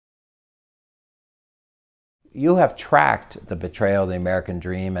You have tracked the betrayal of the American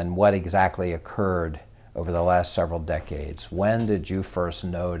dream and what exactly occurred over the last several decades. When did you first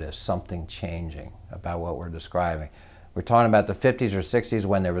notice something changing about what we're describing? We're talking about the 50s or 60s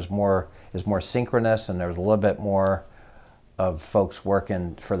when there was more synchronous and there was a little bit more of folks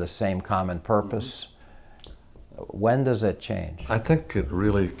working for the same common purpose. When does it change? I think it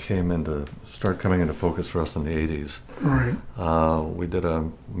really started coming into focus for us in the 80s. Right. We did a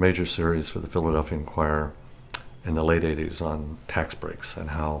major series for the Philadelphia Inquirer in the late 80s on tax breaks and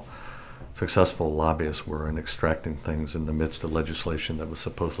how successful lobbyists were in extracting things in the midst of legislation that was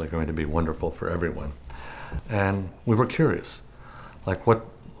supposedly going to be wonderful for everyone. And we were curious, like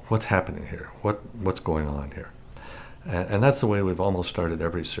what's happening here? What's going on here? And that's the way we've almost started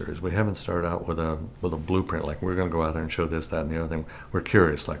every series. We haven't started out with a blueprint, like we're going to go out there and show this, that, and the other thing. We're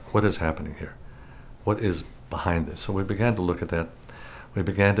curious, like what is happening here? What is behind this? So we began to look at that. We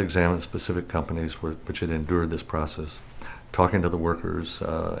began to examine specific companies which had endured this process, talking to the workers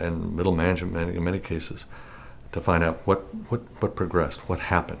and middle management in many cases to find out what progressed, what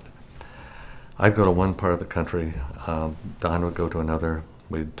happened. I'd go to one part of the country, Don would go to another.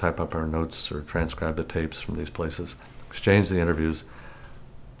 We'd type up our notes or transcribe the tapes from these places, exchange the interviews.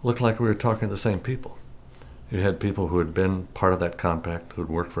 Looked like we were talking to the same people. You had people who had been part of that compact, who'd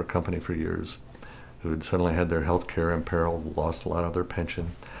worked for a company for years, who had suddenly had their health care imperiled, lost a lot of their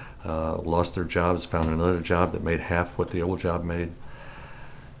pension, lost their jobs, found another job that made half what the old job made.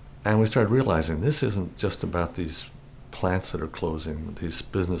 And we started realizing this isn't just about these plants that are closing, these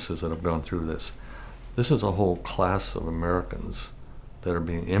businesses that have gone through this. This is a whole class of Americans that are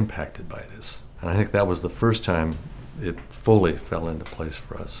being impacted by this. And I think that was the first time it fully fell into place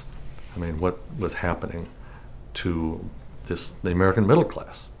for us. I mean, what was happening to the American middle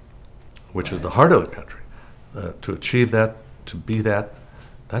class, which is the heart of the country. To achieve that, to be that,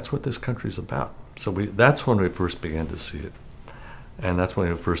 that's what this country's about. So that's when we first began to see it. And that's when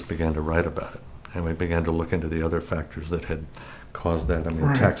we first began to write about it. And we began to look into the other factors that had caused that. I mean,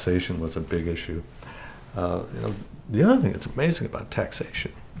 right. Taxation was a big issue. The other thing that's amazing about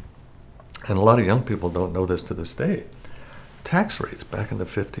taxation, and a lot of young people don't know this to this day, tax rates back in the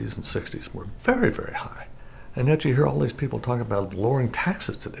 50s and 60s were very, very high. And yet you hear all these people talking about lowering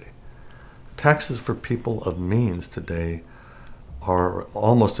taxes today. Taxes for people of means today are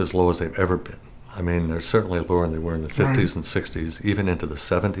almost as low as they've ever been. I mean, they're certainly lower than they were in the 50s right. and 60s, even into the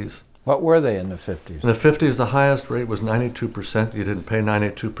 70s. What were they in the 50s? In the 50s, the highest rate was 92%. You didn't pay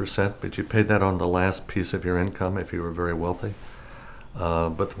 92%, but you paid that on the last piece of your income if you were very wealthy.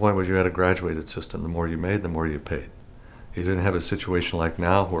 But the point was you had a graduated system. The more you made, the more you paid. You didn't have a situation like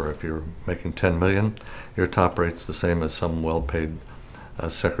now where if you're making $10 million, your top rate's the same as some well-paid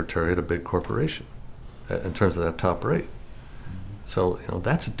secretary at a big corporation in terms of that top rate. So,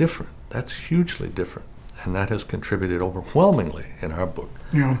 that's different. That's hugely different. And that has contributed overwhelmingly in our book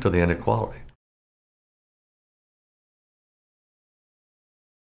to the inequality.